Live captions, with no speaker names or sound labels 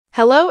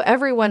Hello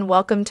everyone,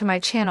 welcome to my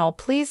channel.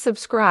 Please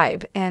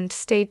subscribe and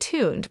stay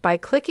tuned by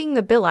clicking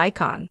the bell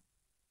icon.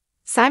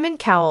 Simon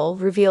Cowell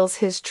reveals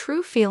his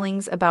true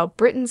feelings about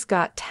Britain's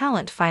Got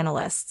Talent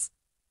finalists.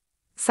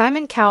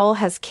 Simon Cowell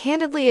has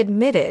candidly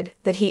admitted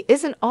that he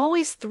isn't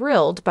always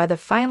thrilled by the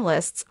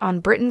finalists on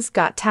Britain's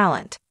Got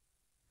Talent.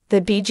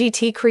 The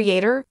BGT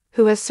creator,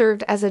 who has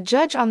served as a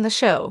judge on the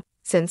show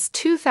since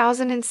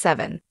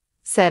 2007,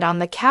 said on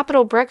the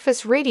Capital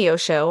Breakfast radio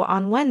show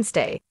on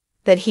Wednesday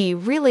that he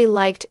really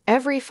liked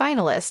every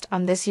finalist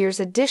on this year's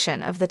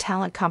edition of the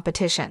talent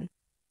competition.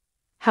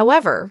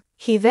 However,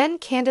 he then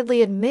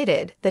candidly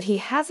admitted that he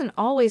hasn't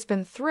always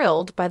been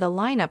thrilled by the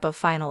lineup of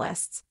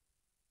finalists.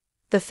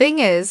 The thing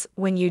is,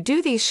 when you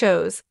do these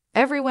shows,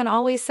 everyone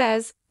always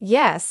says,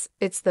 yes,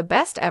 it's the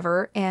best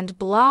ever, and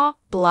blah,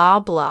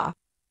 blah, blah.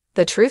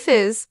 The truth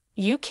is,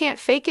 you can't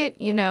fake it,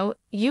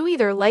 you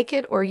either like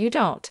it or you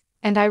don't,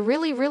 and I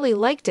really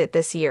liked it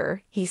this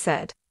year, he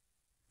said.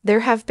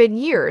 There have been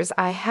years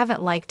I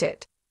haven't liked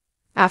it.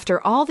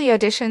 After all the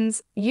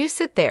auditions, you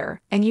sit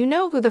there and you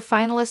know who the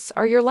finalists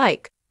are. You're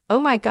like, oh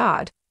my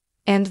God.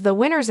 And the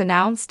winner's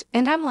announced,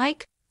 and I'm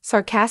like,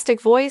 sarcastic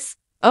voice,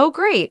 oh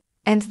great,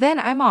 and then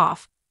I'm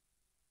off.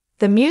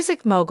 The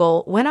music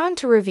mogul went on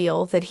to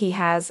reveal that he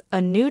has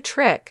a new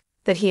trick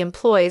that he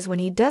employs when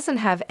he doesn't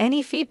have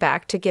any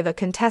feedback to give a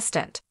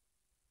contestant.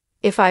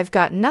 If I've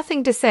got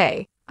nothing to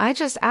say, I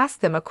just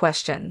ask them a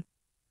question.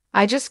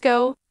 I just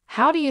go,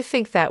 how do you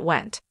think that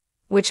went?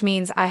 Which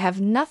means I have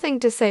nothing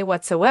to say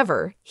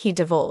whatsoever, he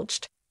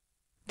divulged.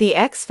 The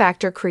X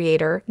Factor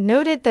creator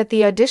noted that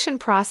the audition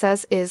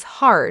process is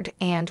hard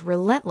and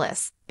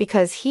relentless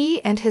because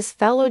he and his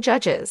fellow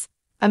judges,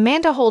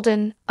 Amanda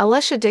Holden,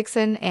 Alessia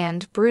Dixon,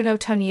 and Bruno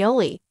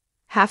Tonioli,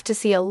 have to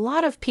see a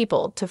lot of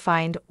people to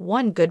find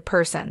one good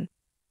person.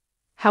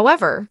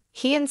 However,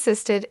 he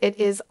insisted it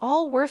is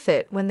all worth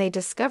it when they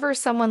discover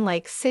someone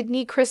like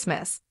Sydney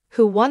Christmas,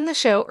 who won the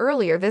show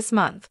earlier this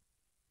month.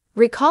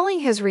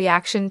 Recalling his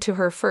reaction to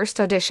her first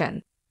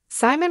audition,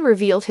 Simon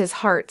revealed his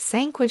heart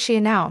sank when she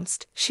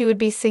announced she would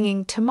be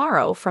singing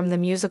Tomorrow from the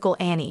musical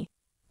Annie,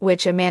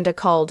 which Amanda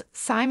called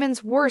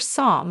Simon's worst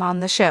song on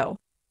the show.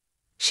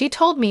 She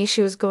told me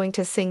she was going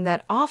to sing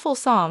that awful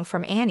song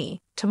from Annie,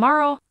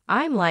 Tomorrow.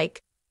 I'm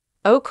like,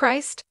 oh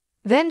Christ.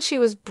 Then she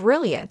was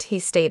brilliant, he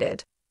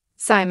stated.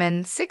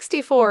 Simon,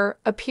 64,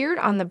 appeared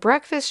on The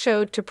Breakfast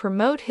Show to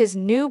promote his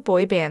new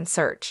boy band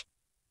search.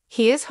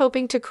 He is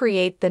hoping to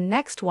create the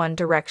next One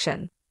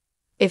Direction.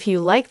 If you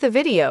like the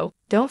video,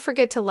 don't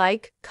forget to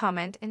like,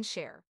 comment, and share.